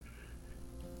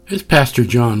It's Pastor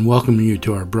John welcoming you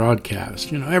to our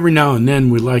broadcast. Every now and then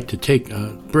we like to take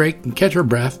a break and catch our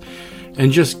breath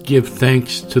and just give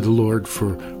thanks to the Lord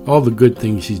for all the good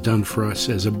things He's done for us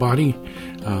as a body,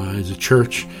 as a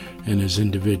church, and as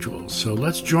individuals. So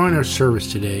let's join our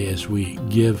service today as we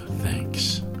give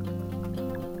thanks.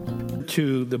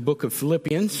 To the book of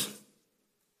Philippians.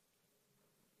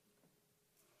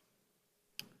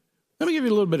 Let me give you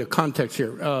a little bit of context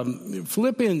here.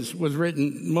 Philippians was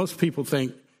written, most people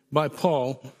think, by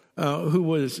Paul, who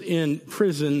was in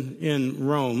prison in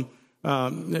Rome.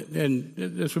 And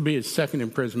this would be his second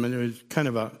imprisonment. It was kind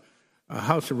of a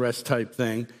house arrest type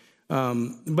thing.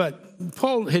 But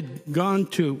Paul had gone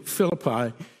to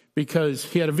Philippi because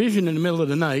he had a vision in the middle of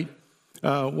the night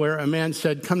where a man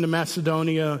said, "Come to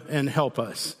Macedonia and help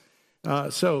us."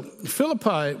 So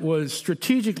Philippi was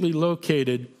strategically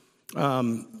located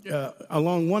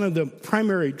along one of the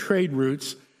primary trade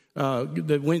routes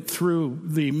that went through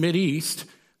the Mideast,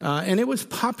 and it was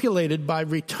populated by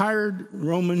retired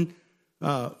Roman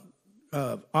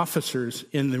officers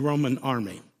in the Roman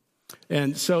army.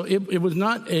 And so it was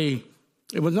not a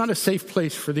safe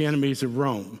place for the enemies of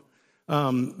Rome.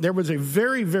 There was a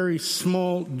very, very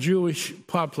small Jewish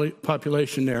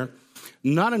population there,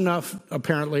 not enough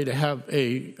apparently to have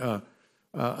a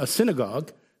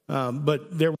synagogue,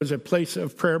 but there was a place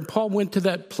of prayer. Paul went to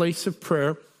that place of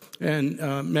prayer and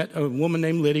met a woman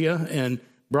named Lydia and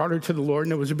brought her to the Lord.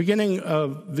 And it was the beginning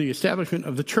of the establishment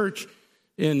of the church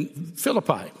in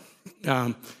Philippi.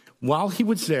 While he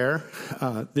was there,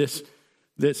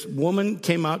 this woman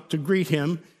came out to greet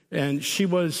him, and she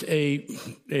was a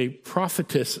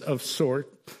prophetess of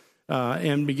sort,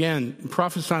 and began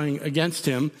prophesying against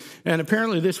him. And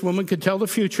apparently this woman could tell the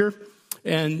future,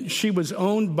 and she was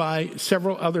owned by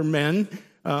several other men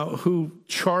who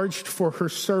charged for her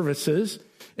services.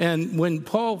 And when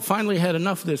Paul finally had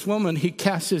enough of this woman, he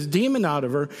cast his demon out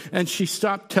of her, and she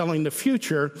stopped telling the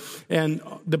future, and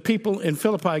the people in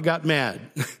Philippi got mad.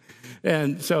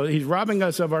 And so he's robbing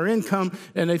us of our income,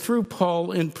 and they threw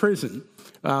Paul in prison.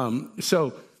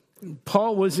 So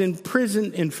Paul was in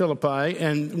prison in Philippi,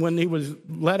 and when he was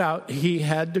let out, he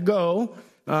had to go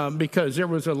because there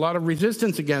was a lot of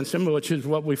resistance against him, which is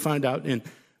what we find out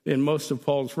in most of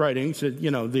Paul's writings.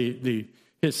 That,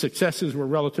 his successes were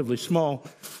relatively small,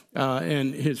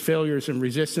 and his failures and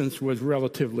resistance was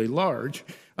relatively large.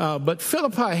 But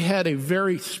Philippi had a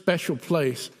very special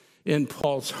place in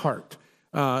Paul's heart.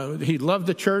 He loved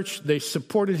the church. They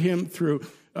supported him through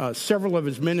several of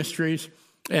his ministries.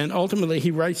 And ultimately, he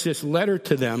writes this letter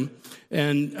to them.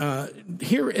 And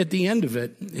here at the end of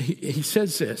it, he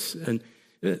says this. And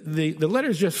the letter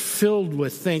is just filled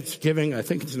with thanksgiving. I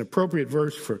think it's an appropriate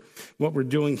verse for what we're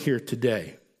doing here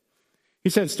today. He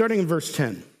said, starting in verse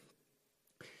 10,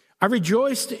 "I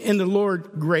rejoiced in the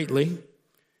Lord greatly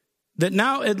that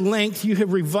now at length you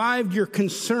have revived your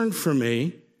concern for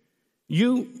me.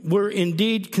 You were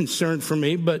indeed concerned for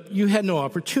me, but you had no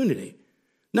opportunity.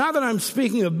 Not that I'm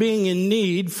speaking of being in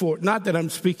need, for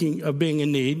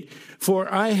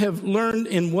I have learned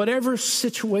in whatever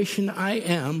situation I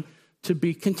am to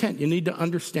be content." You need to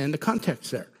understand the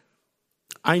context there.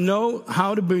 "I know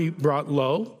how to be brought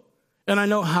low, and I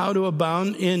know how to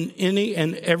abound in any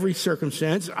and every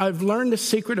circumstance. I've learned the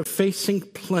secret of facing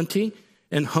plenty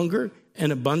and hunger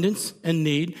and abundance and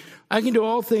need. I can do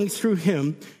all things through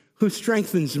him who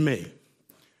strengthens me."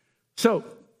 So,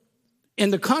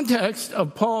 in the context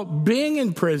of Paul being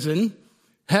in prison,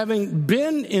 having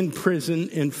been in prison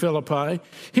in Philippi,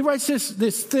 he writes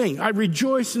this thing, "I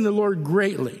rejoice in the Lord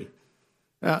greatly,"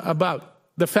 about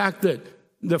the fact that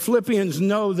the Philippians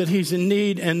know that he's in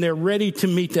need, and they're ready to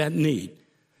meet that need.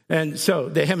 And so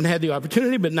they haven't had the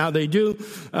opportunity, but now they do.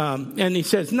 And he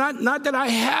says, not that I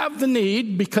have the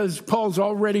need, because Paul's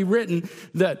already written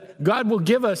that God will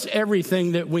give us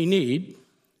everything that we need.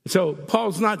 So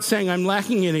Paul's not saying I'm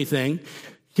lacking anything.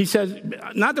 He says,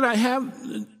 not that I have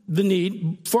the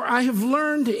need, for I have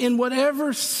learned in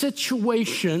whatever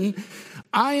situation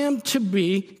I am to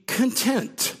be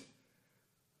content.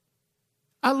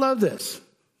 I love this.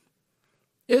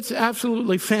 It's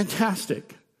absolutely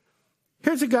fantastic.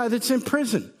 Here's a guy that's in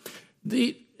prison.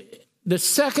 The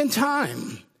second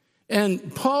time,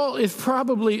 and Paul is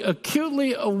probably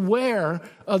acutely aware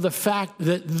of the fact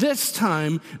that this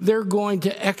time they're going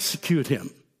to execute him.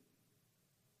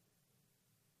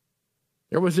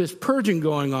 There was this purging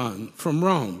going on from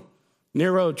Rome.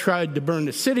 Nero tried to burn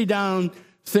the city down,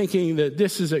 thinking that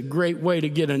this is a great way to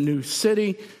get a new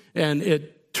city, and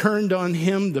it turned on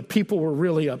him. The people were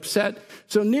really upset.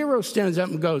 So Nero stands up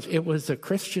and goes, "It was the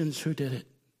Christians who did it."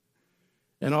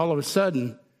 And all of a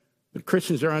sudden, the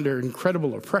Christians are under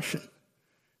incredible oppression.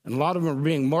 And a lot of them are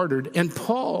being martyred. And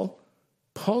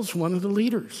Paul's one of the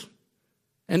leaders.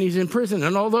 And he's in prison.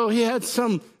 And although he had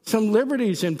some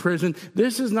liberties in prison,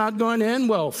 this is not going to end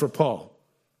well for Paul.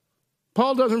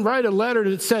 Paul doesn't write a letter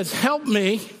that says, help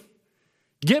me,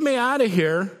 get me out of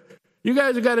here. You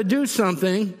guys have got to do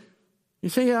something. You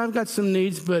say, yeah, I've got some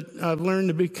needs, but I've learned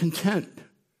to be content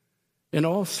in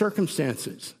all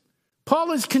circumstances.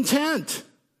 Paul is content,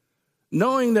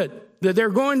 knowing that they're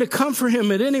going to come for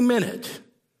him at any minute.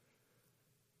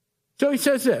 So he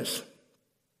says this,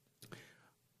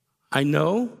 I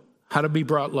know how to be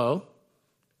brought low.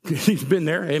 He's been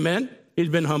there, amen? He's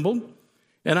been humbled.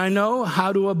 And I know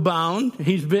how to abound.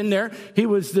 He's been there. He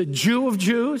was the Jew of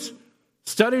Jews,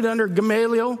 studied under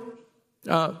Gamaliel,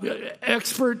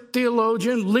 expert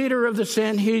theologian, leader of the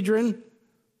Sanhedrin,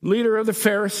 leader of the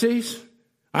Pharisees.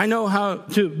 I know how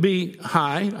to be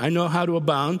high. I know how to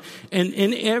abound. And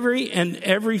in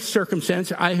every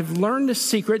circumstance, I have learned the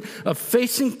secret of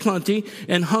facing plenty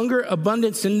and hunger,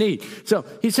 abundance, and need. So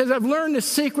he says, I've learned the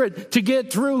secret to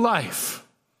get through life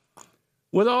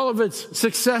with all of its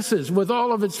successes, with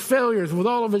all of its failures, with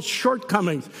all of its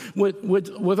shortcomings,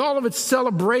 with all of its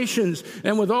celebrations,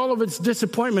 and with all of its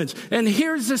disappointments. And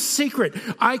here's the secret.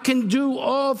 I can do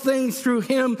all things through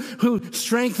him who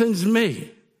strengthens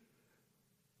me.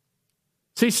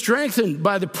 See, strengthened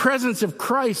by the presence of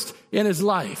Christ in his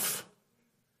life.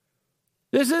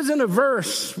 This isn't a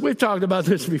verse. We've talked about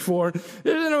this before. This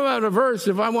isn't about a verse.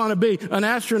 If I want to be an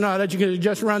astronaut, that you can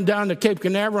just run down to Cape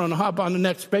Canaveral and hop on the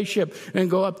next spaceship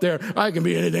and go up there. I can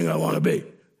be anything I want to be.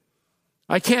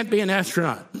 I can't be an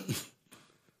astronaut.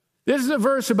 This is a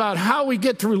verse about how we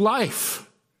get through life.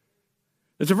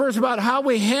 It's a verse about how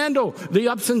we handle the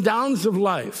ups and downs of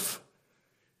life.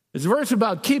 It's a verse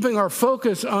about keeping our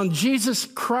focus on Jesus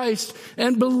Christ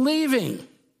and believing,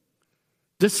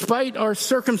 despite our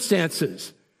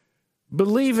circumstances,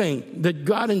 believing that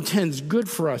God intends good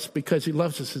for us because he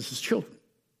loves us as his children.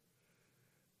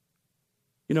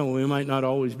 You know, we might not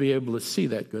always be able to see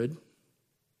that good.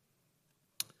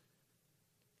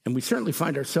 And we certainly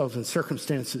find ourselves in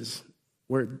circumstances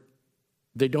where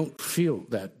they don't feel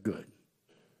that good.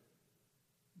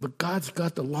 But God's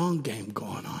got the long game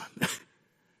going on.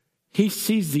 He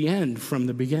sees the end from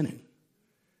the beginning.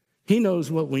 He knows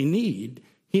what we need.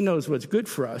 He knows what's good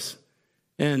for us.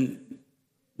 And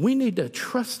we need to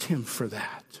trust him for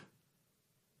that.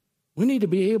 We need to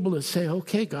be able to say,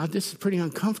 okay, God, this is pretty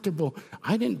uncomfortable.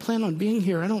 I didn't plan on being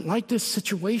here. I don't like this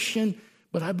situation,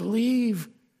 but I believe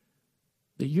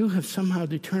that you have somehow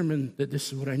determined that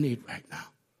this is what I need right now.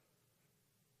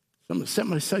 So I'm going to set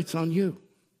my sights on you.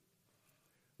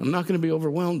 I'm not going to be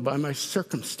overwhelmed by my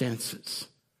circumstances.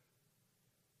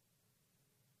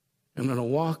 I'm going to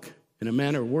walk in a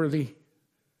manner worthy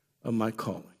of my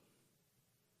calling.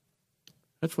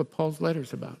 That's what Paul's letter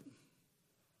is about.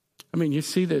 I mean, you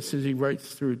see this as he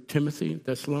writes through Timothy,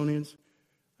 Thessalonians.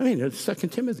 I mean, it's 2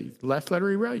 Timothy, the last letter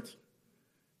he writes.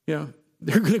 You know,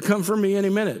 they're going to come for me any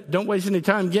minute. Don't waste any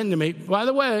time getting to me. By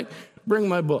the way, bring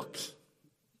my books.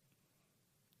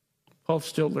 Paul's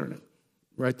still learning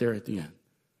right there at the end.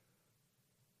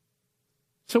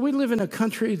 So we live in a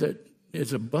country that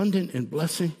is abundant in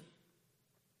blessing.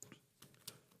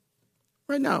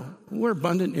 Right now, we're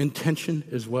abundant in tension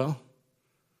as well.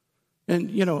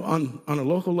 And, you know, on a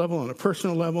local level, on a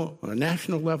personal level, on a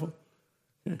national level.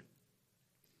 Yeah.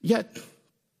 Yet,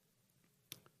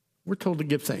 we're told to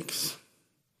give thanks.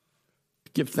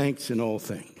 Give thanks in all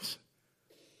things.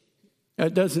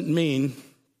 That doesn't mean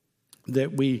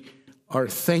that we are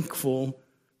thankful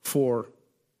for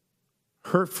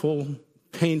hurtful,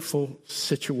 painful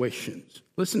situations.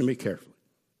 Listen to me carefully.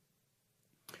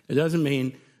 It doesn't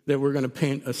mean that we're going to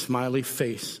paint a smiley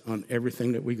face on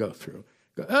everything that we go through.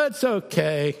 Oh, it's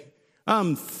okay.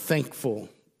 I'm thankful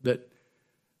that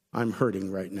I'm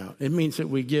hurting right now. It means that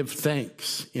we give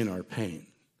thanks in our pain.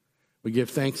 We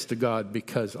give thanks to God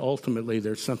because ultimately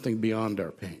there's something beyond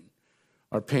our pain.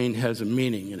 Our pain has a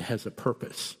meaning. It has a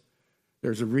purpose.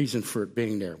 There's a reason for it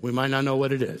being there. We might not know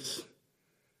what it is,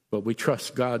 but we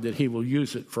trust God that he will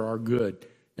use it for our good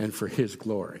and for his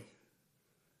glory.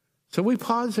 So we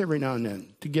pause every now and then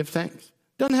to give thanks.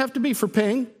 Doesn't have to be for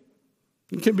pain.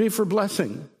 It can be for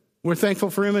blessing. We're thankful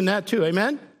for him in that too.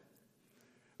 Amen?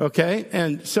 Okay,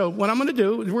 and so what I'm going to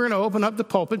do is we're going to open up the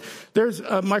pulpit. There's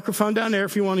a microphone down there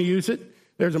if you want to use it.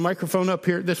 There's a microphone up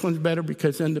here. This one's better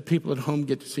because then the people at home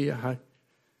get to see you. Hi.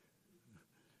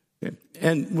 Okay.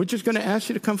 And we're just going to ask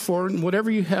you to come forward and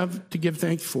whatever you have to give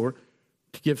thanks for,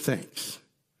 to give thanks.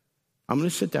 I'm going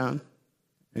to sit down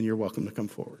and you're welcome to come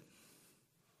forward.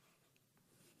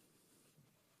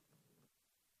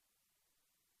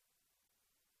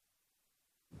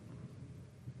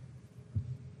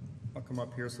 I'll come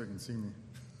up here so you can see me.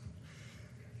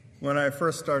 When I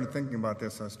first started thinking about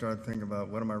this, I started thinking about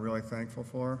what am I really thankful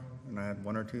for? And I had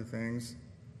one or two things.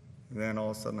 And then all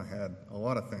of a sudden I had a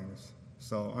lot of things.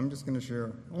 So I'm just going to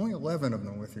share only 11 of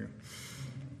them with you.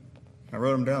 I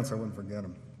wrote them down so I wouldn't forget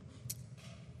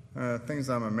them. Things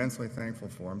I'm immensely thankful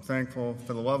for. I'm thankful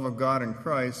for the love of God in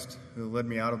Christ, who led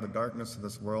me out of the darkness of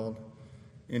this world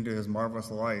into his marvelous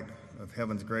light of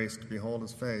heaven's grace to behold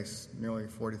his face nearly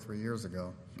 43 years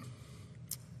ago.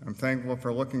 I'm thankful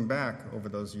for looking back over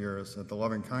those years at the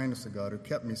loving kindness of God who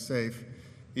kept me safe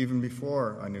even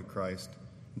before I knew Christ,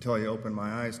 until he opened my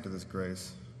eyes to this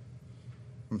grace.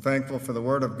 I'm thankful for the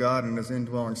Word of God and his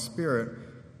indwelling Spirit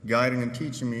guiding and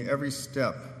teaching me every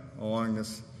step along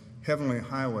this heavenly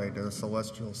highway to the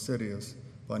celestial city, as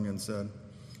Bunyan said.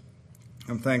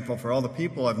 I'm thankful for all the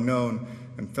people I've known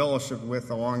and fellowshiped with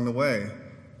along the way,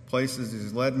 places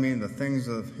he's led me, the things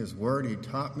of his Word he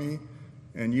taught me,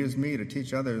 and used me to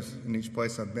teach others in each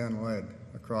place I've been led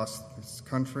across this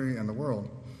country and the world.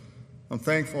 I'm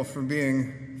thankful for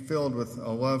being filled with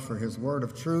a love for his word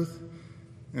of truth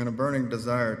and a burning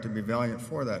desire to be valiant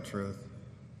for that truth,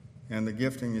 and the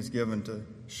gifting he's given to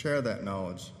share that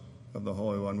knowledge of the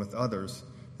Holy One with others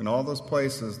in all those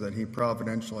places that he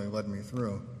providentially led me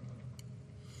through.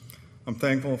 I'm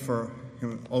thankful for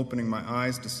him opening my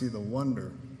eyes to see the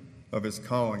wonder of his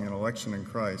calling and election in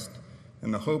Christ,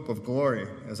 and the hope of glory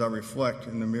as I reflect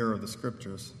in the mirror of the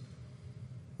Scriptures.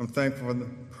 I'm thankful for the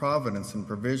providence and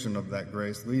provision of that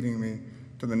grace, leading me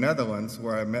to the Netherlands,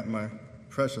 where I met my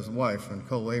precious wife and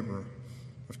co-laborer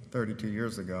of 32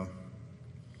 years ago.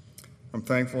 I'm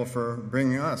thankful for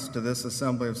bringing us to this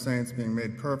assembly of saints being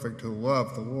made perfect who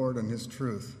love the Lord and his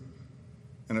truth,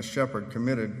 and a shepherd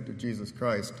committed to Jesus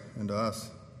Christ and to us.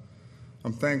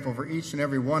 I'm thankful for each and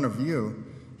every one of you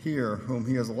here whom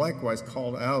he has likewise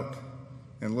called out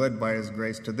and led by his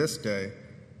grace to this day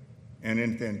and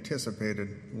in the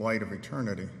anticipated light of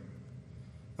eternity.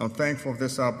 I'm thankful for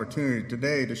this opportunity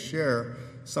today to share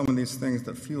some of these things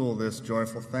that fuel this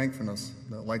joyful thankfulness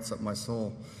that lights up my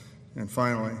soul. And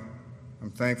finally, I'm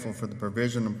thankful for the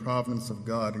provision and providence of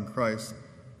God in Christ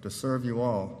to serve you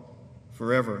all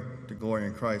forever, to glory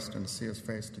in Christ and to see his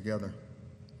face together.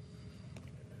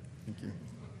 Thank you.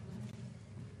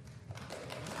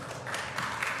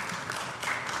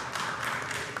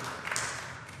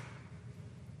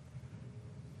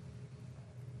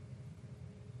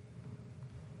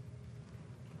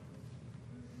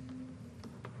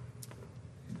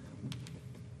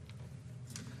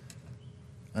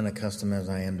 Unaccustomed as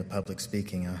I am to public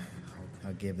speaking,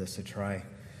 I'll give this a try.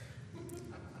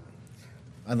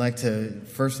 I'd like to,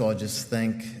 first of all, just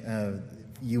thank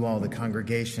you all, the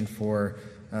congregation, for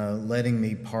letting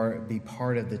me be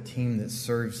part of the team that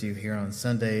serves you here on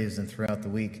Sundays and throughout the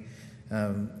week.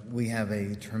 We have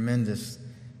a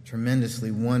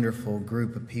tremendously wonderful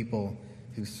group of people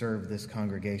who serve this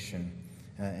congregation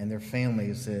and their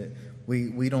families.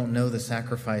 We don't know the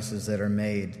sacrifices that are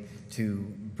made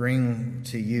to bring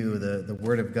to you the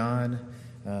Word of God,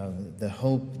 the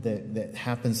hope that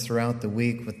happens throughout the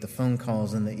week with the phone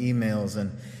calls and the emails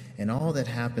and all that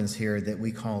happens here that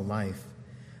we call life.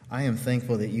 I am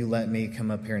thankful that you let me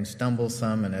come up here and stumble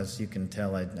some, and as you can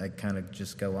tell, I kind of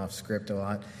just go off script a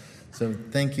lot. So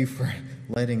thank you for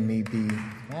letting me be...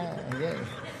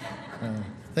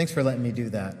 thanks for letting me do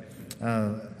that.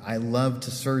 I love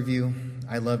to serve you.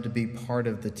 I love to be part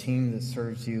of the team that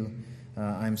serves you.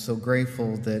 I'm so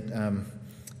grateful that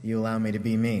you allow me to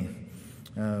be me.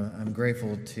 I'm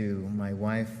grateful to my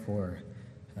wife for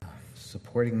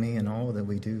supporting me in all that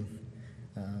we do.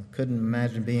 Couldn't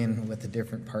imagine being with a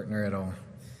different partner at all.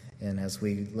 And as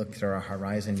we look through our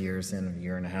horizon years in a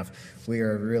year and a half, we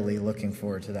are really looking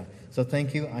forward to that. So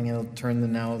thank you. I'm going to turn the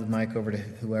mic over to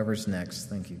whoever's next.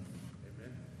 Thank you.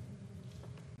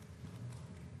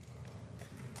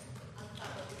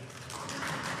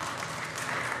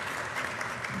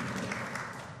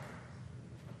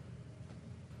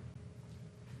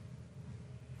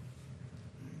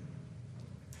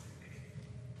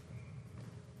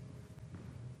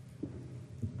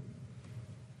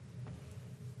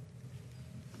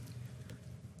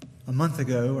 A month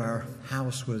ago, our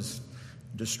house was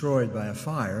destroyed by a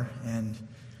fire, and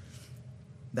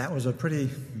that was a pretty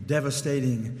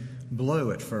devastating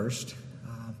blow at first.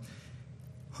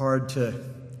 Hard to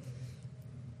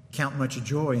count much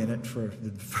joy in it for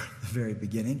the very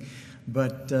beginning,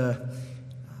 but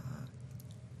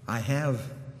I have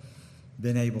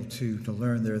been able to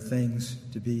learn there are things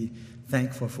to be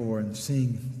thankful for, and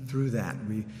seeing through that,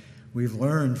 we've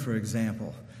learned, for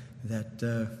example,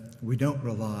 that we don't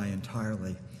rely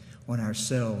entirely on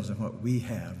ourselves and what we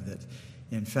have, that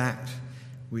in fact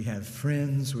We have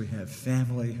friends, we have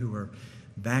family who are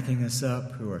backing us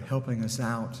up, who are helping us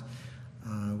out.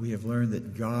 We have learned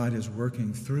that God is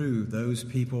working through those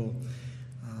people,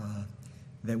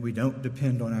 that we don't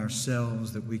depend on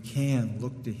ourselves, that we can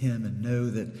look to Him and know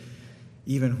that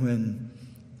even when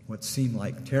what seem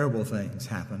like terrible things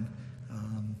happen,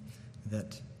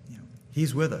 that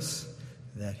He's with us,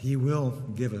 that He will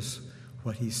give us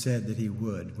what He said that He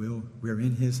would. We're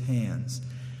in His hands.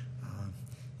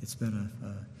 It's been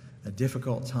a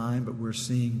difficult time, but we're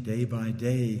seeing day by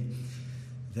day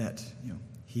that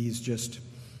He's just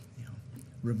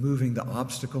removing the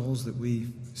obstacles that we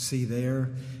see there,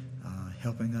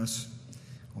 helping us,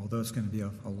 although it's going to be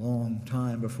a long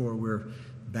time before we're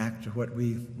back to what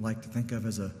we like to think of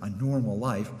as a normal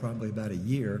life, probably about a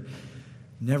year.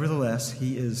 Nevertheless,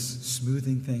 He is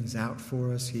smoothing things out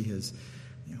for us. He is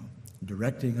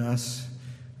directing us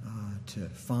to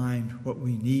find what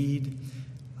we need.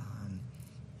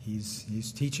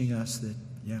 He's teaching us that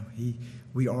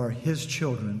we are His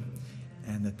children,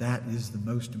 and that is the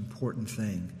most important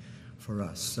thing for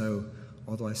us. So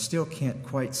although I still can't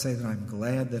quite say that I'm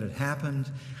glad that it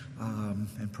happened,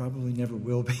 and probably never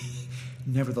will be,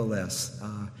 nevertheless,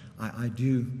 I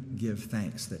do give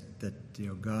thanks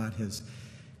that God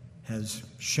has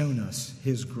shown us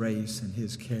His grace and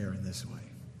His care in this way.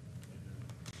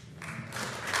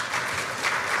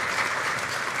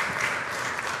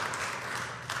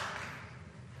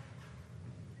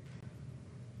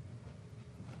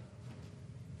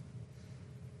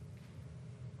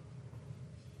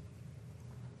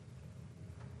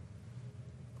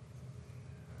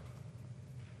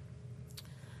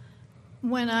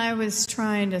 When I was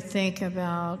trying to think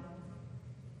about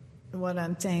what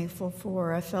I'm thankful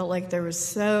for, I felt like there were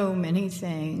so many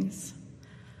things.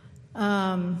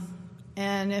 And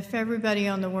if everybody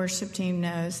on the worship team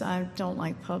knows, I don't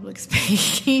like public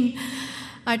speaking.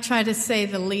 I try to say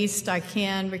the least I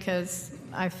can because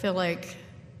I feel like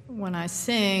when I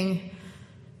sing,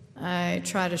 I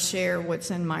try to share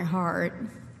what's in my heart.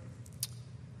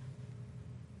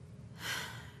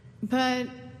 But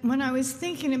when I was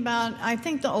thinking about, I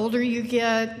think the older you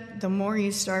get, the more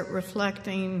you start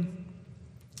reflecting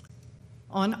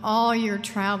on all your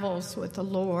travels with the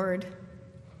Lord.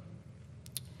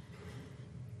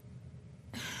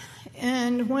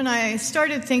 And when I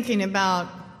started thinking about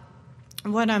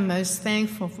what I'm most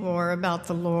thankful for about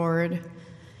the Lord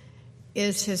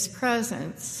is His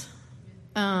presence.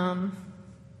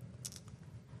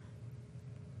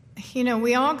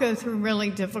 We all go through really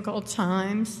difficult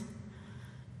times.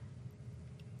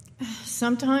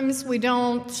 Sometimes we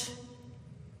don't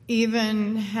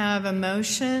even have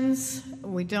emotions.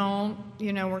 We don't,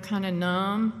 we're kind of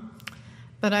numb.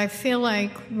 But I feel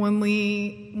like when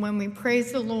we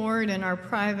praise the Lord in our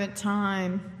private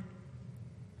time,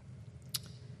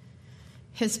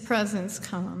 His presence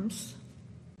comes.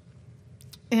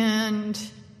 And,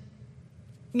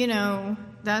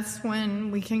 that's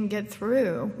when we can get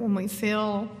through, when we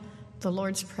feel the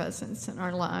Lord's presence in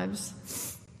our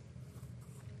lives.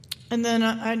 And then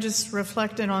I just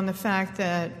reflected on the fact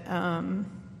that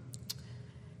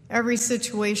every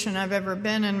situation I've ever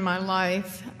been in my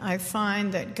life, I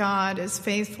find that God is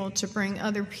faithful to bring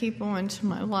other people into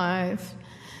my life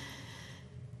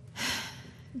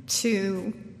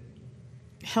to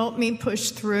help me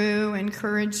push through,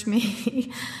 encourage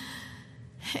me.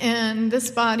 And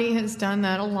this body has done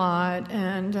that a lot,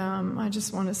 and I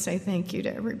just want to say thank you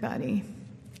to everybody.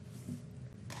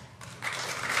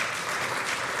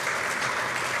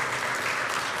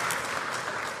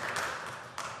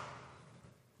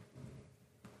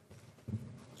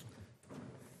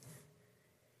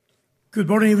 Good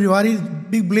morning, everybody.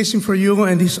 Big blessing for you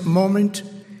in this moment.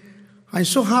 I'm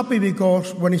so happy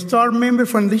because when I started member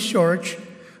from this church,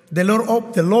 the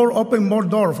Lord opened more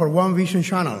doors for One Vision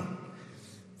Channel.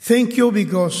 Thank you,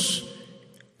 because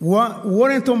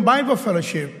Warrenton Bible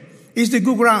Fellowship is the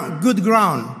good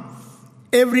ground.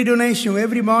 Every donation,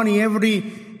 every money,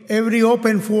 every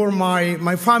open for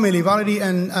my family, Valerie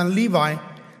and Levi,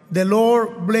 the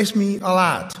Lord bless me a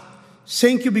lot.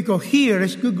 Thank you, because here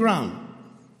is good ground.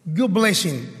 Good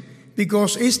blessing,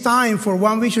 because it's time for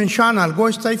One Vision Channel. Go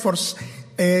straight for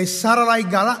satellite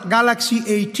Galaxy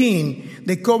 18.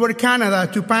 They cover Canada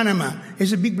to Panama.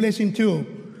 It's a big blessing too.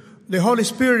 The Holy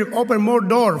Spirit opened more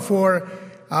doors for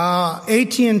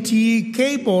AT&T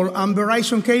cable and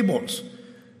Verizon cables.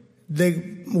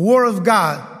 The Word of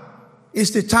God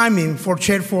is the timing for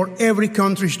church for every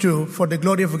country too, for the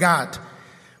glory of God.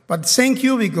 But thank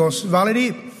you, because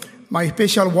Valerie, my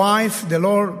special wife, the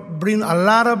Lord bring a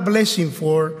lot of blessing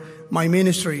for my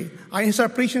ministry. I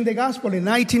started preaching the gospel in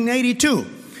 1982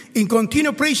 in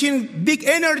continue preaching, big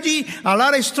energy, a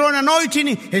lot of strong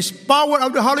anointing, His power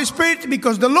of the Holy Spirit,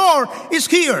 because the Lord is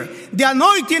here. The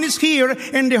anointing is here,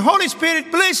 and the Holy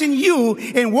Spirit blessing you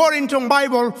in Warrington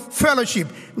Bible Fellowship.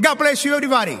 God bless you,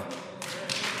 everybody.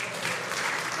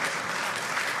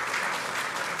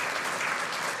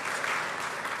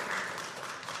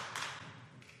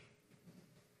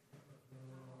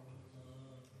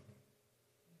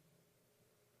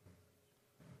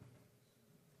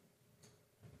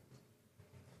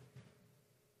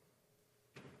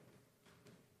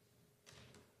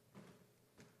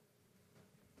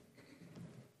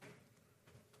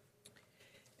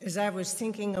 As I was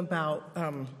thinking about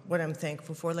what I'm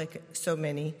thankful for, like so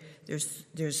many,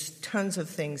 there's tons of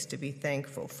things to be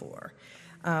thankful for.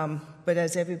 But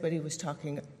as everybody was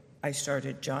talking, I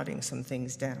started jotting some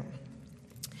things down.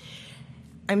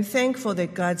 I'm thankful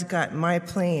that God's got my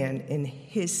plan in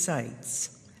His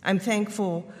sights. I'm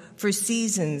thankful for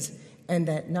seasons and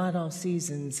that not all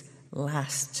seasons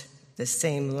last the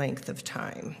same length of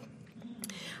time.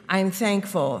 I'm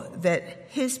thankful that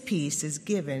His peace is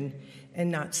given and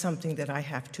not something that I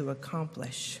have to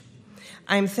accomplish.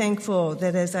 I'm thankful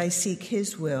that as I seek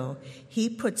His will, He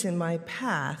puts in my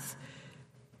path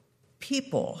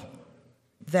people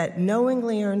that,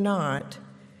 knowingly or not,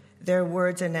 their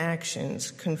words and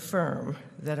actions confirm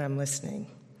that I'm listening.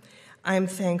 I'm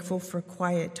thankful for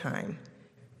quiet time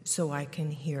so I can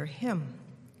hear Him.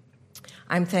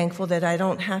 I'm thankful that I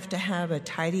don't have to have a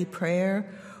tidy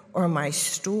prayer or my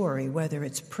story, whether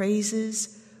it's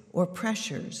praises or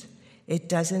pressures. It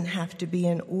doesn't have to be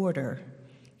in order.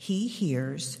 He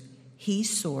hears, He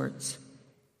sorts,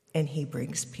 and He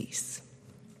brings peace.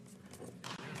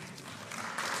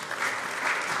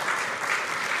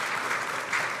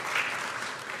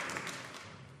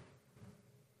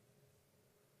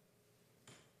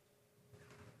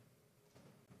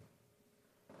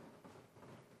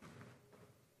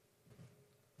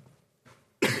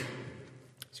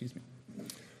 Excuse me.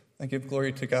 I give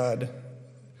glory to God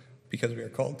because we are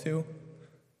called to,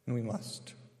 and we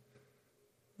must.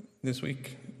 This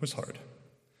week was hard.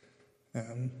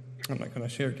 I'm not going to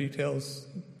share details.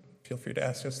 Feel free to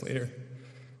ask us later.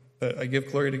 But I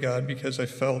give glory to God because I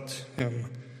felt Him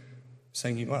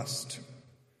saying, "You must."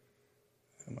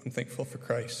 I'm thankful for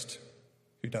Christ,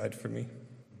 who died for me,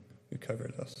 who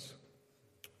covered us.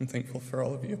 I'm thankful for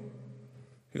all of you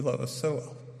who love us so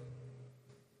well.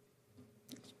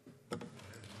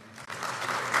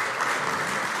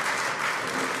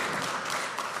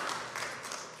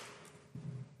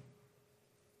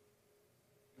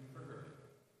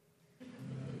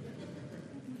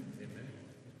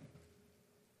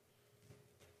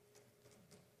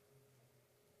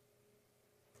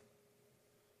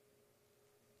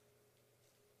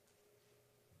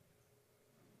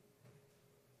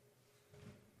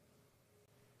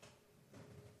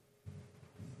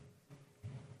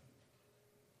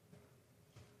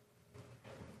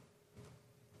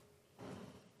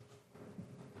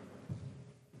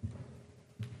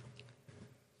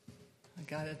 I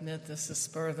gotta admit, this is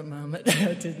spur of the moment.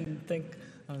 I didn't think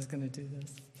I was going to do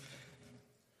this.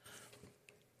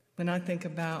 When I think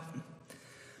about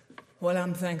what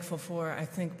I'm thankful for, I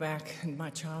think back in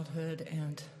my childhood,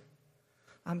 and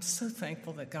I'm so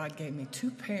thankful that God gave me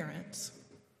two parents.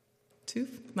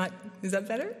 Is that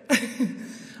better?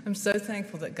 I'm so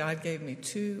thankful that God gave me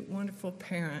two wonderful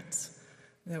parents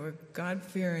that were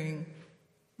God-fearing,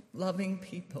 loving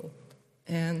people.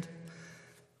 And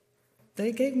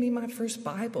they gave me my first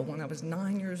Bible when I was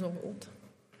 9 years old.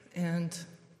 And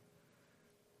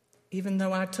even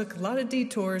though I took a lot of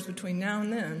detours between now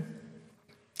and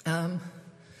then,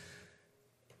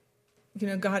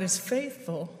 God is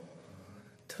faithful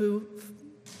to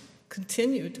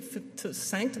continue to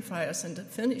sanctify us and to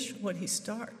finish what He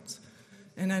starts.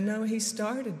 And I know He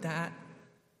started that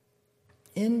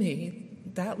in me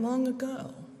that long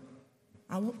ago.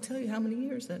 I won't tell you how many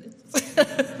years that is.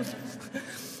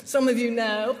 Some of you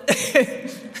know.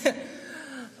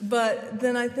 But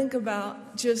then I think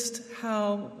about just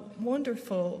how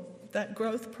wonderful that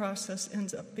growth process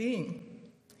ends up being.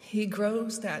 He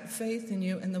grows that faith in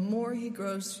you, and the more He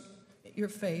grows your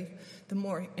faith, the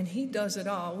more, and He does it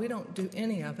all. We don't do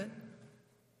any of it.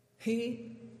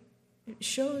 He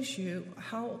shows you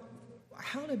how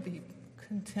to be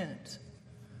content,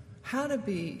 how to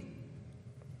be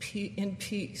in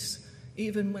peace,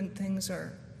 even when things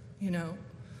are,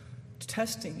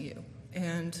 testing you.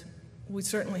 And we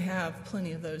certainly have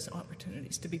plenty of those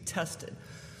opportunities to be tested.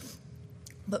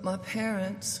 But my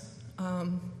parents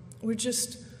were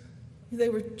just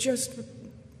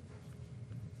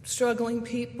struggling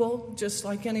people, just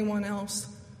like anyone else.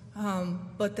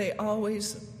 But they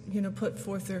always put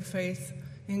forth their faith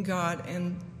in God.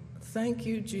 And thank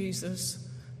you, Jesus,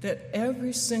 that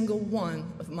every single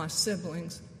one of my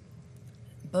siblings,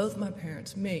 both my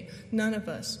parents, me, none of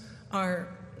us are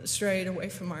strayed away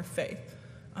from our faith.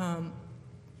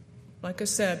 Like I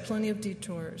said, plenty of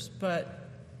detours, but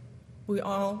we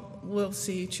all will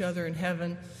see each other in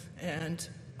heaven, and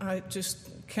I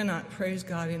just cannot praise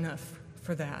God enough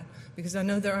for that, because I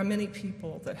know there are many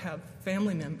people that have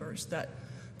family members that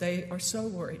they are so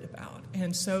worried about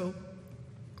and so,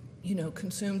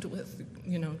 consumed with,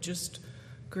 just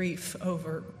grief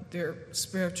over their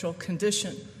spiritual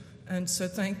condition. And so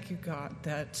thank you, God,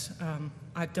 that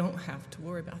I don't have to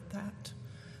worry about that.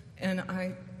 And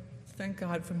I thank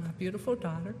God for my beautiful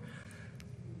daughter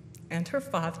and her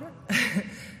father,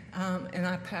 and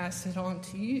I pass it on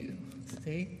to you,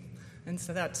 see? And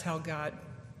so that's how God,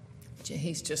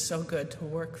 he's just so good to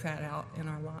work that out in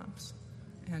our lives.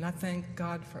 And I thank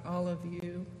God for all of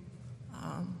you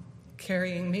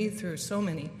carrying me through so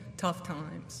many tough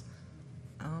times.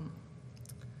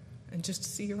 And just to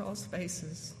see your all's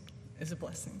faces is a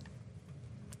blessing.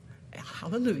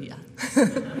 Hallelujah.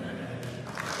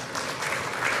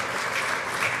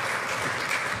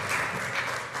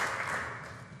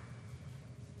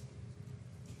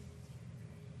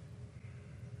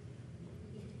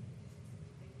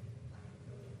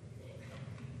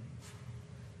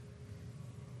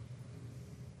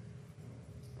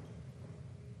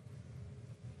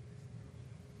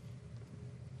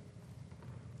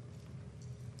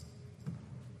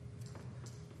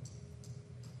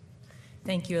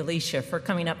 Thank you, Alicia, for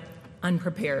coming up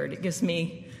unprepared. It gives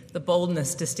me the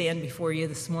boldness to stand before you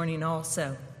this morning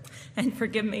also. And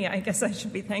forgive me, I guess I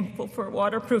should be thankful for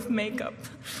waterproof makeup.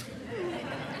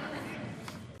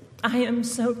 I am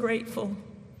so grateful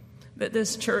that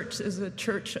this church is a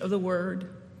church of the Word.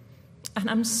 And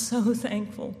I'm so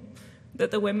thankful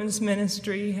that the women's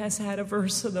ministry has had a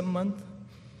verse of the month.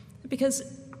 Because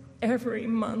every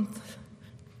month,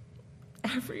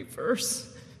 every verse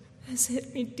has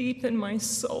hit me deep in my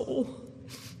soul,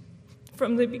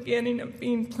 from the beginning of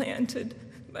being planted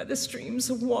by the streams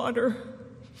of water,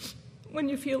 when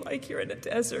you feel like you're in a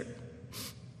desert,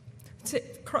 to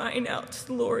crying out to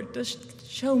the Lord to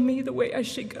show me the way I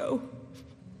should go,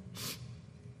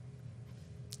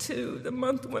 to the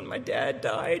month when my dad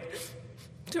died,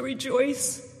 to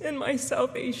rejoice in my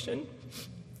salvation.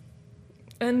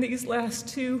 And these last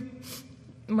 2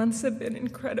 months have been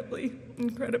incredibly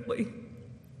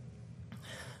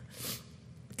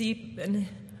deep and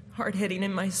hard-hitting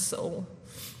in my soul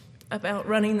about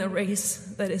running the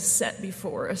race that is set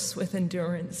before us with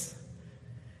endurance.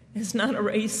 It's not a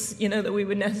race, that we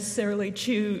would necessarily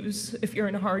choose if you're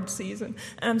in a hard season.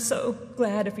 And I'm so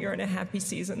glad if you're in a happy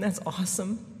season. That's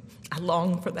awesome. I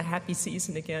long for the happy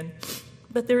season again.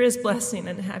 But there is blessing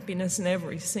and happiness in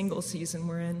every single season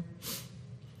we're in.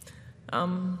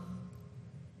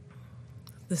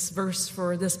 This verse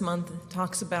for this month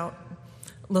talks about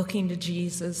looking to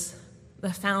Jesus,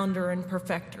 the founder and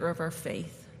perfecter of our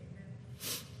faith,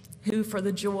 who for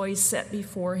the joy set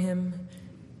before him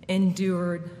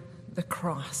endured the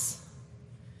cross,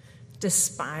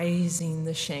 despising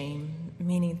the shame,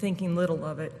 meaning thinking little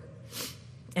of it,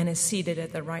 and is seated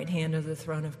at the right hand of the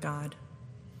throne of God.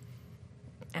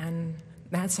 And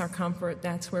that's our comfort.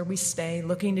 That's where we stay,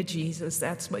 looking to Jesus.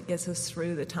 That's what gets us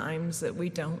through the times that we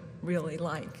don't really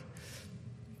like,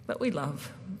 but we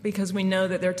love, because we know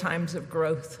that there are times of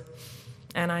growth.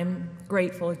 And I'm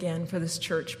grateful again for this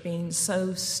church being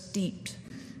so steeped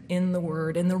in the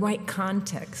Word, in the right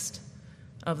context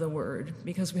of the Word,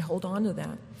 because we hold on to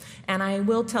that. And I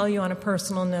will tell you on a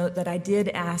personal note that I did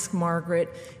ask Margaret,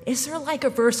 is there like a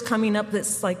verse coming up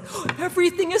that's like, oh,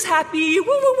 everything is happy, woo,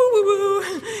 woo, woo, woo,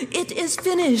 woo, it is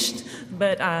finished.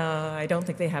 But I don't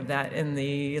think they have that in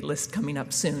the list coming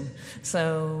up soon.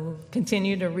 So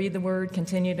continue to read the Word,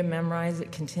 continue to memorize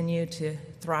it, continue to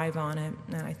thrive on it.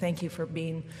 And I thank you for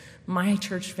being my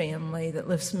church family that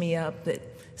lifts me up, that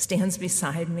stands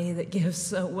beside me, that gives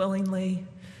so willingly,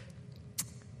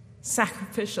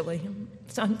 sacrificially.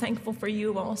 So I'm thankful for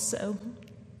you also.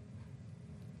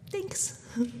 Thanks.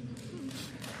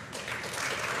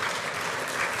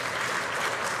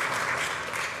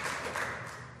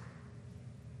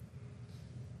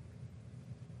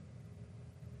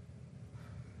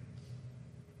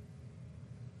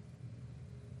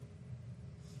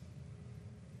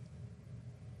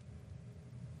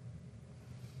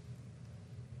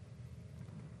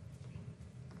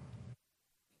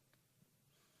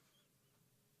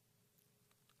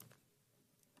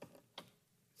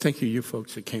 Thank you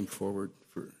folks that came forward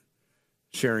for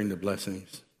sharing the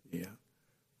blessings. Yeah.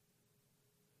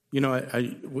 We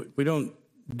don't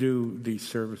do these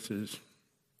services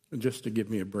just to give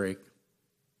me a break.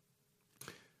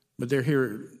 But they're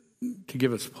here to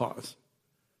give us pause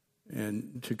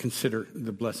and to consider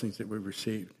the blessings that we've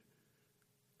received.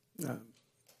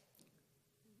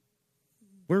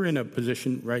 We're in a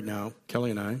position right now,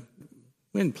 Kelly and I,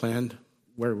 we hadn't planned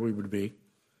where we would be,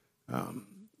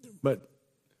 but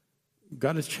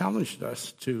God has challenged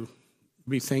us to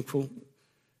be thankful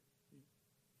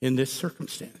in this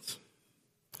circumstance.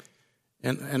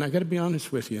 And I got to be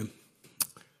honest with you,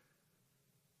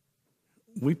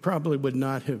 we probably would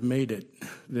not have made it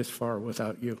this far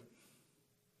without you,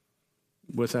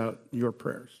 without your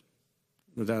prayers,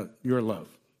 without your love,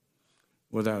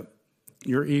 without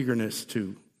your eagerness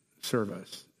to serve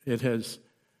us. It has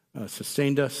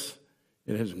sustained us,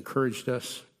 it has encouraged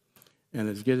us, and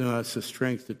has given us the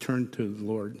strength to turn to the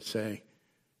Lord and say,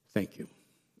 thank you,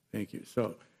 thank you.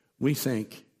 So we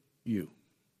thank you.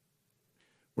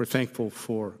 We're thankful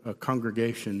for a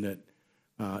congregation that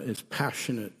is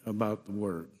passionate about the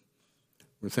Word.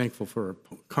 We're thankful for a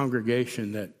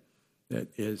congregation that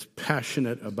is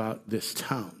passionate about this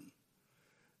town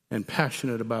and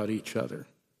passionate about each other.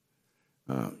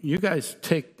 You guys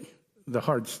take the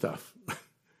hard stuff.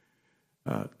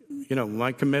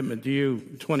 My commitment to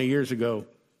you 20 years ago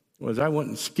was I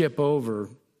wouldn't skip over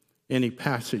any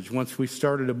passage. Once we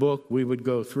started a book, we would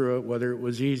go through it, whether it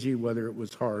was easy, whether it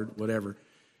was hard, whatever.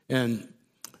 And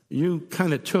you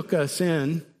kind of took us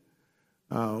in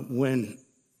when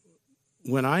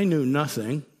I knew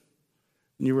nothing,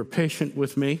 and you were patient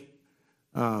with me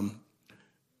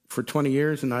for 20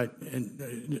 years,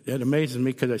 and it amazes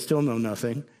me because I still know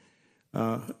nothing.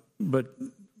 But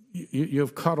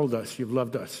you've coddled us, you've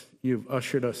loved us, you've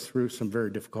ushered us through some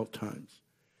very difficult times.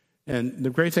 And the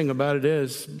great thing about it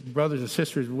is, brothers and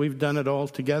sisters, we've done it all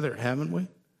together, haven't we?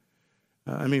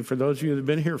 For those of you that have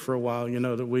been here for a while, you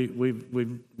know that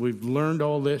we've learned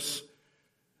all this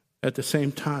at the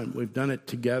same time. We've done it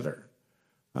together,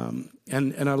 and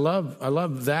I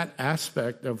love that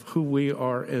aspect of who we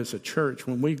are as a church.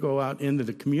 When we go out into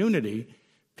the community,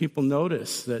 people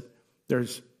notice that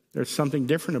there's something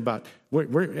different about.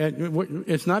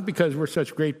 It's not because we're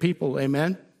such great people,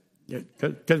 amen?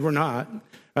 Because we're not.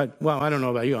 I don't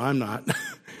know about you, I'm not.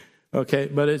 Okay,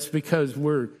 but it's because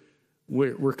we're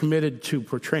committed to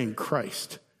portraying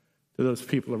Christ to those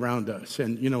people around us.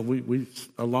 And, we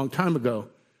a long time ago,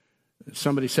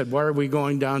 somebody said, why are we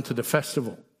going down to the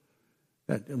festival?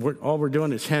 All we're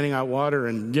doing is handing out water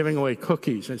and giving away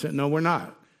cookies. I said, no, we're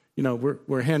not.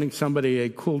 We're handing somebody a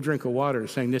cool drink of water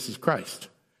saying, this is Christ.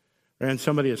 And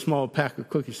somebody a small pack of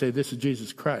cookies say, this is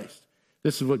Jesus Christ.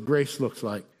 This is what grace looks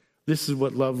like. This is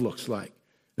what love looks like.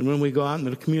 And when we go out into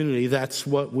the community, that's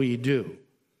what we do.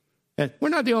 And we're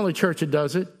not the only church that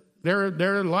does it. There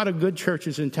are a lot of good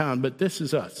churches in town, but this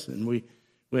is us, and we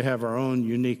have our own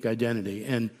unique identity.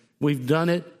 And we've done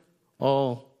it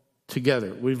all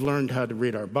together. We've learned how to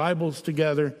read our Bibles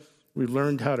together. We've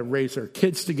learned how to raise our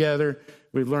kids together.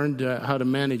 We've learned how to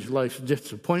manage life's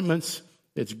disappointments,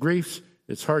 its griefs,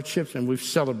 its hardships, and we've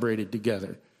celebrated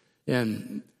together.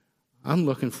 And I'm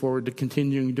looking forward to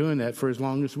continuing doing that for as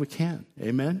long as we can.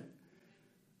 Amen?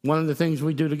 One of the things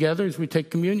we do together is we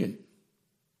take communion.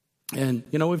 And,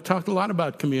 we've talked a lot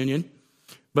about communion,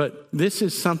 but this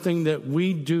is something that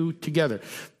we do together.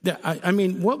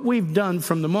 What we've done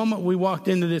from the moment we walked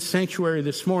into this sanctuary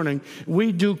this morning,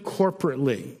 we do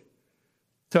corporately.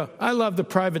 So I love the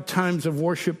private times of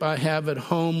worship I have at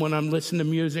home when I'm listening to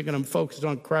music and I'm focused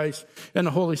on Christ and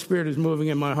the Holy Spirit is moving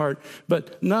in my heart.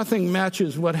 But nothing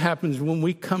matches what happens when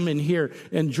we come in here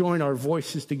and join our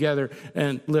voices together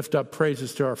and lift up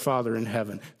praises to our Father in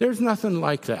heaven. There's nothing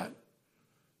like that.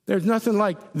 There's nothing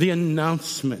like the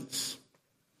announcements.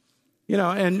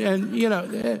 Amen,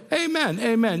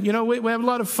 amen. We have a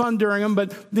lot of fun during them,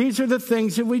 but these are the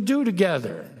things that we do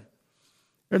together.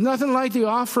 There's nothing like the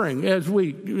offering as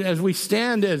we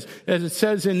stand, as it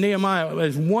says in Nehemiah,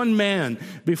 as one man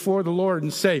before the Lord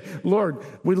and say, Lord,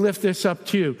 we lift this up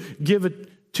to you. Give it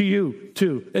to you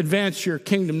to advance your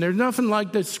kingdom. There's nothing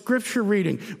like the scripture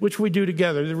reading, which we do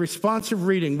together, the responsive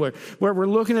reading where we're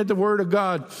looking at the Word of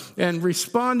God and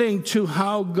responding to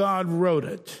how God wrote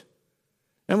it.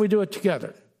 And we do it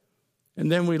together. And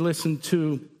then we listen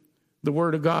to the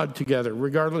Word of God together,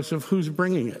 regardless of who's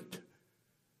bringing it.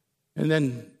 And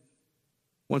then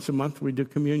once a month, we do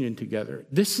communion together.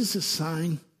 This is a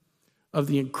sign of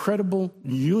the incredible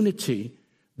unity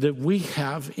that we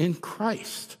have in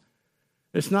Christ.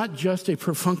 It's not just a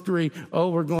perfunctory,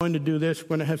 we're going to do this, we're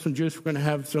going to have some juice, we're going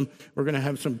to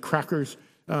have some crackers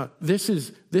This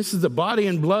is the body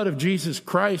and blood of Jesus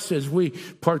Christ as we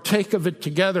partake of it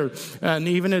together. And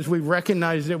even as we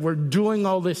recognize that we're doing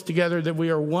all this together, that we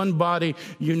are one body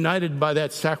united by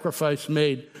that sacrifice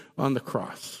made on the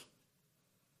cross.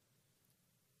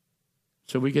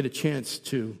 So we get a chance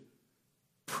to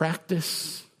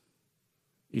practice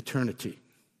eternity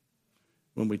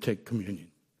when we take communion,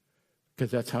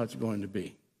 because that's how it's going to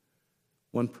be.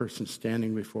 One person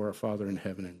standing before our Father in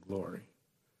heaven in glory.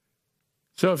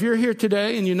 So if you're here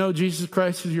today and you know Jesus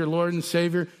Christ is your Lord and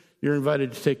Savior, you're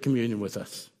invited to take communion with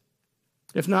us.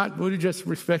 If not, we would just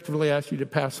respectfully ask you to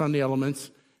pass on the elements,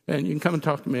 and you can come and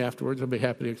talk to me afterwards. I'll be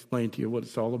happy to explain to you what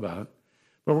it's all about.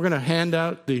 But we're going to hand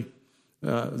out the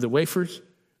wafers,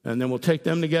 and then we'll take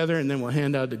them together, and then we'll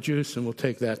hand out the juice, and we'll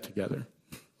take that together.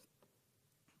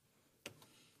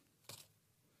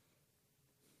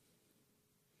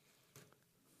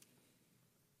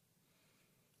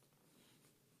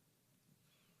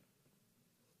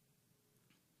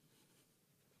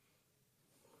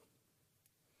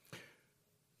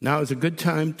 Now is a good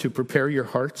time to prepare your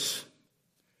hearts,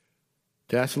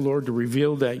 to ask the Lord to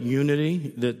reveal that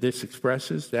unity that this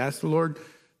expresses, to ask the Lord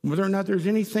whether or not there's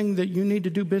anything that you need to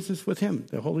do business with him.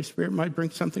 The Holy Spirit might bring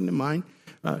something to mind.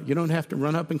 You don't have to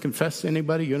run up and confess to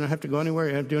anybody. You don't have to go anywhere.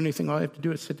 You don't have to do anything. All you have to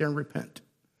do is sit there and repent.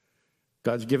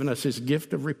 God's given us his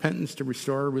gift of repentance to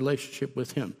restore our relationship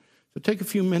with him. So take a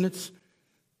few minutes,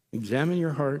 examine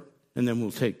your heart, and then we'll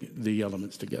take the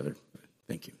elements together.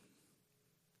 Thank you.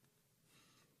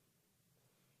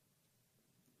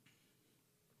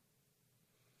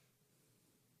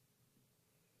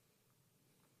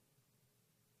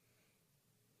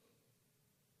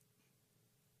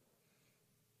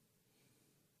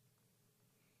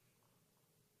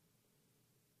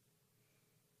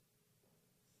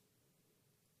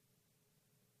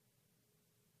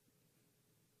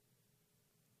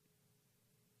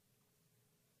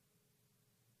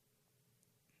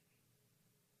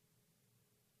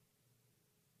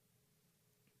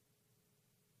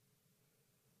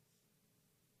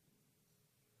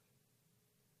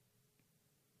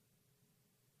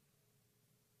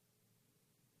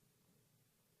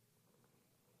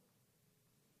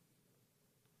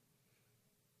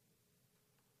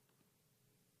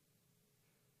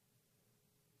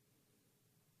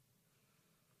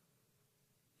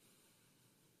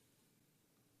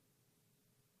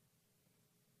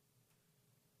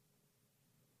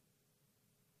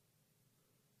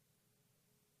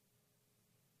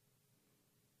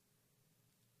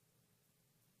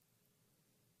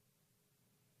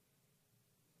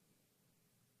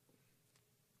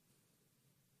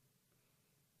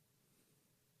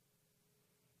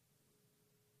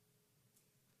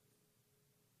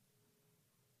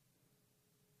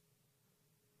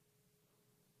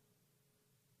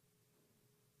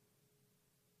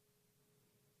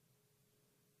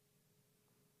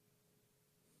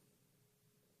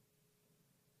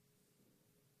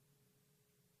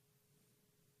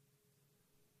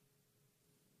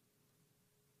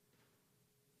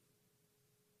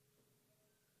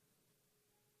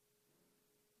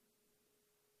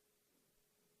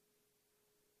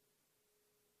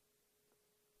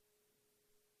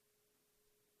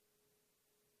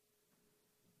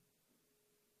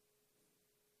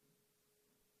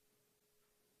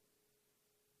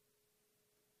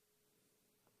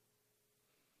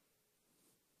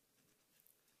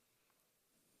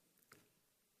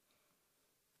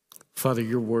 Father,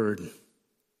 your word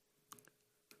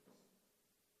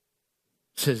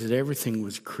says that everything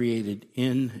was created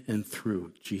in and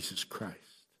through Jesus Christ.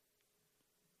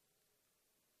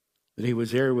 That he was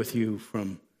there with you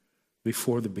from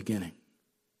before the beginning.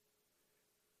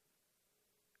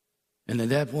 And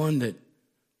that one that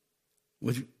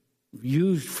was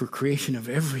used for creation of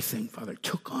everything, Father,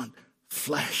 took on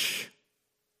flesh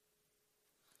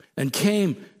and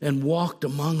came and walked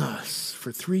among us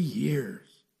for 3 years.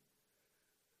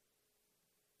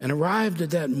 And arrived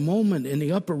at that moment in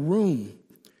the upper room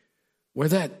where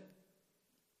that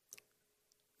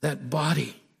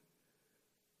body,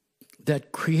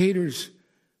 that Creator's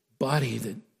body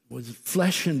that was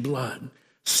flesh and blood,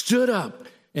 stood up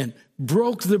and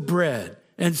broke the bread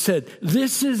and said,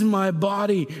 "This is my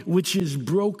body which is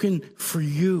broken for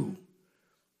you."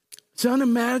 It's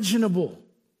unimaginable.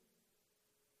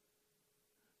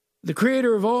 The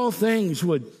Creator of all things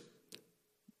would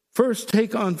first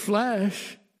take on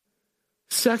flesh,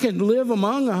 second, live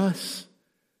among us,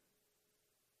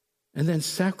 and then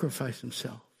sacrifice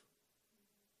himself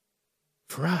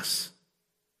for us.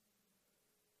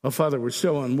 Oh, Father, we're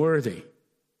so unworthy.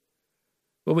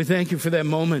 But we thank you for that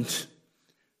moment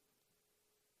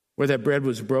where that bread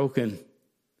was broken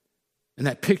And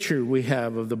that picture we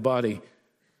have of the body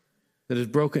that is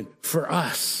broken for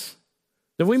us,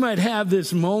 that we might have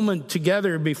this moment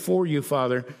together before you,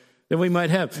 Father, that we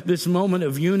might have this moment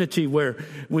of unity where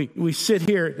we sit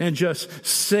here and just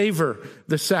savor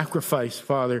the sacrifice,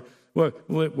 Father,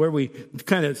 where we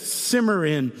kind of simmer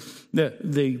in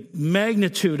the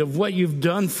magnitude of what you've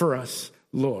done for us,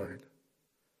 Lord.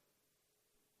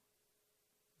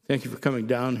 Thank you for coming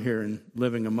down here and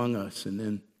living among us and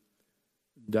then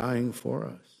dying for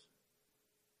us.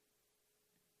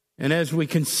 And as we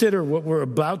consider what we're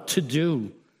about to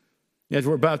do, as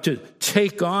we're about to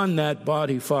take on that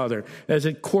body, Father, as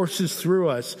it courses through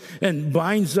us and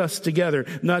binds us together,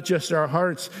 not just our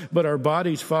hearts, but our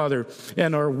bodies, Father,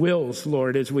 and our wills,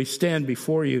 Lord, as we stand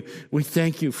before you, we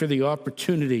thank you for the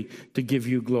opportunity to give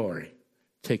you glory.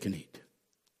 Take and eat.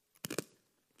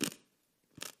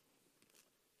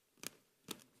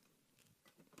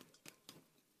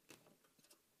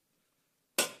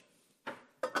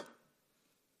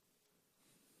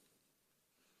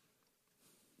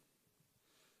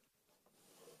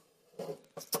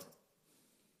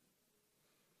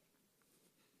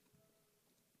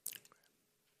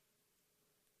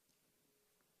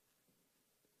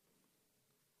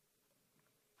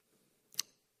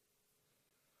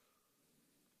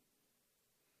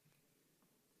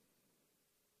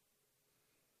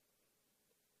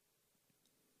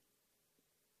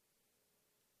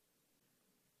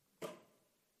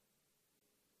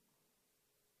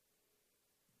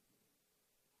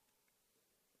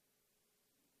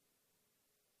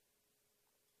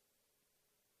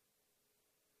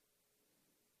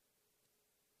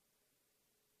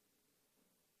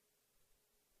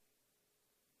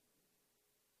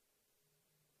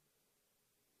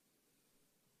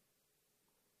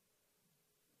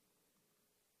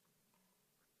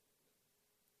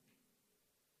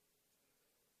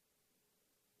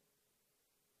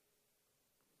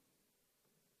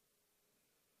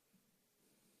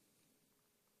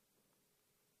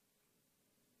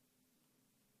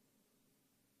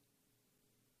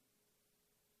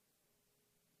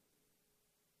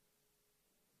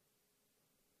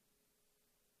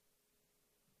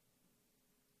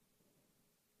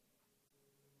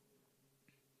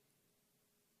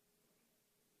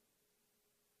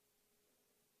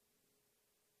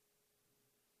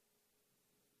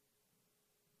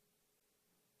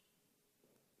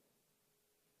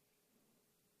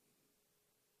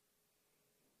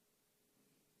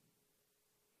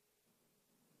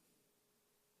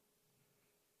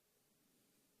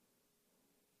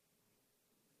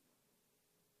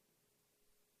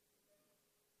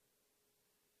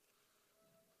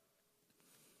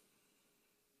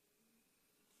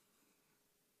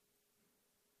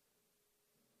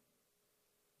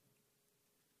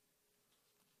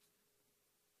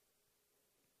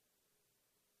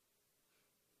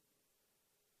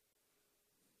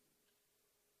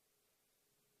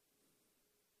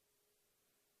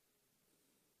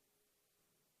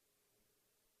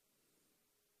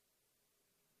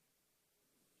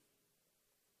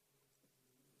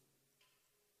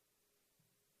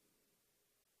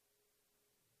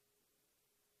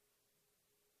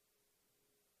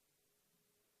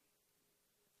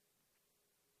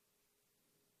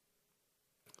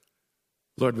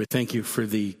 Lord, we thank you for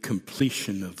the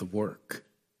completion of the work.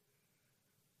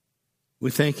 We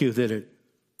thank you that it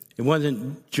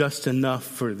wasn't just enough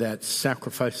for that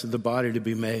sacrifice of the body to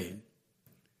be made.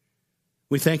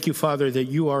 We thank you, Father, that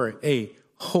you are a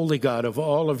holy God of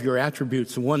all of your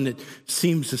attributes. The one that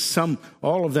seems to sum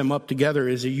all of them up together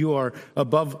is that you are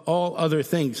above all other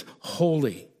things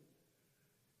holy.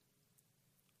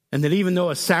 And that even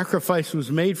though a sacrifice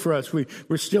was made for us,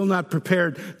 we're still not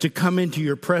prepared to come into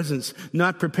your presence,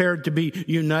 not prepared to be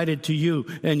united to you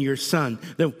and your Son,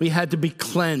 that we had to be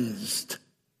cleansed.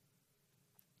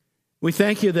 We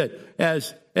thank you that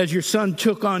as your Son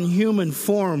took on human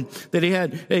form, that he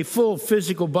had a full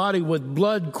physical body with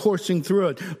blood coursing through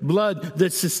it, blood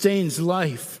that sustains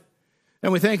life.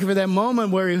 And we thank you for that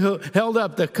moment where he held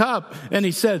up the cup and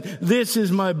he said, "This is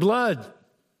my blood,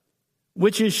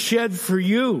 which is shed for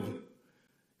you."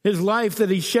 His life that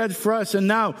he shed for us. And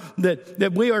now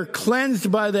that we are cleansed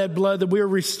by that blood, that we are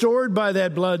restored by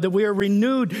that blood, that we are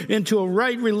renewed into a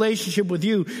right relationship with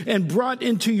you and brought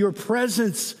into your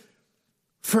presence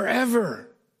forever.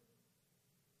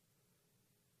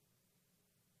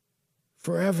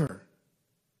 Forever.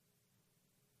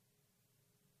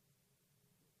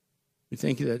 We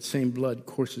thank you that same blood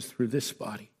courses through this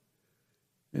body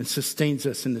and sustains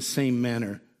us in the same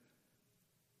manner,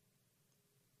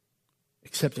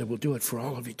 except that we'll do it for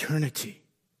all of eternity.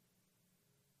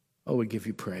 Oh, we give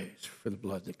you praise for the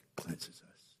blood that cleanses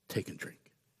us. Take and drink.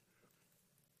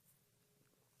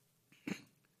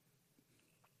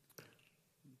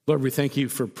 Lord, we thank you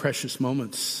for precious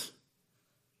moments.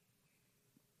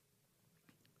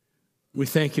 We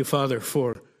thank you, Father,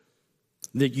 for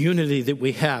the unity that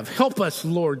we have. Help us,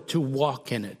 Lord, to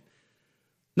walk in it.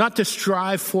 Not to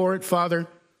strive for it, Father,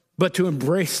 but to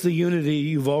embrace the unity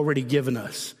you've already given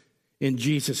us in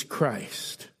Jesus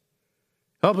Christ.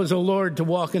 Help us, O Lord, to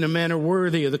walk in a manner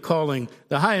worthy of the calling,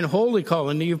 the high and holy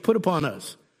calling that you've put upon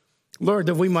us. Lord,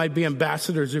 that we might be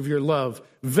ambassadors of your love,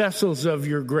 vessels of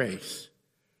your grace,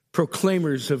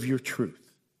 proclaimers of your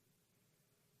truth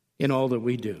in all that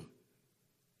we do.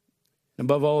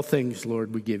 Above all things,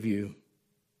 Lord, we give you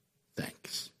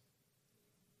thanks.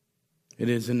 It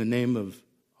is in the name of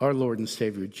our Lord and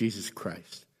Savior, Jesus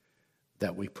Christ,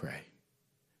 that we pray.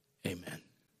 Amen.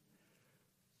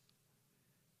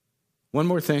 One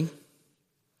more thing.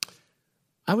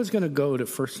 I was going to go to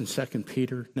 1 and 2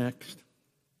 Peter next.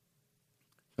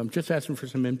 I'm just asking for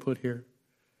some input here.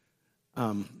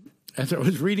 As I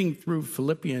was reading through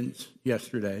Philippians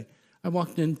yesterday, I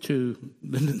walked into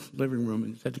the living room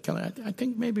and said to Kelly, I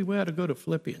think maybe we ought to go to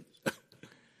Philippians.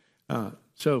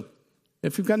 So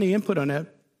if you've got any input on that,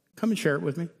 come and share it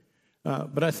with me.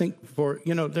 But I think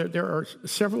there are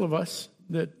several of us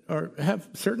that have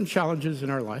certain challenges in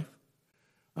our life.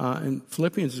 And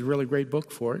Philippians is a really great book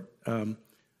for it. I'm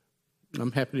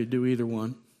happy to do either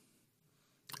one.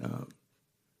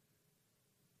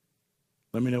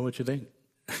 Let me know what you think.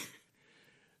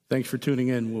 Thanks for tuning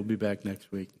in. We'll be back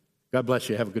next week. God bless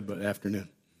you. Have a good afternoon.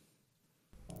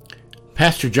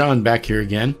 Pastor John back here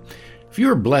again. If you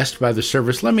were blessed by the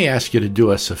service, let me ask you to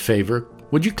do us a favor.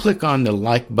 Would you click on the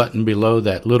like button below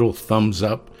that little thumbs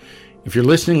up? If you're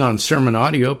listening on sermon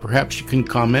audio, perhaps you can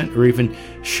comment or even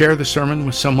share the sermon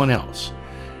with someone else.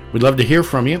 We'd love to hear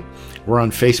from you. We're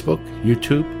on Facebook,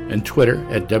 YouTube, and Twitter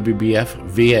at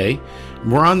WBFVA.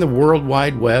 We're on the World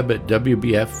Wide Web at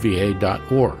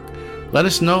WBFVA.org. Let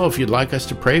us know if you'd like us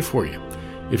to pray for you.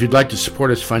 If you'd like to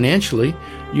support us financially,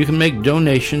 you can make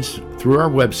donations through our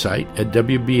website at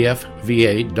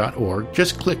WBFVA.org.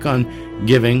 Just click on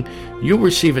Giving. You'll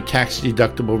receive a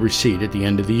tax-deductible receipt at the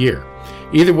end of the year.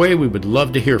 Either way, we would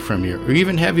love to hear from you or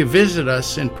even have you visit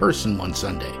us in person one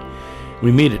Sunday.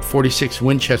 We meet at 46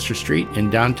 Winchester Street in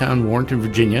downtown Warrenton,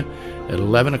 Virginia at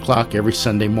 11 o'clock every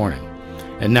Sunday morning.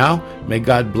 And now, may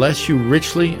God bless you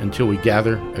richly until we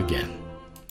gather again.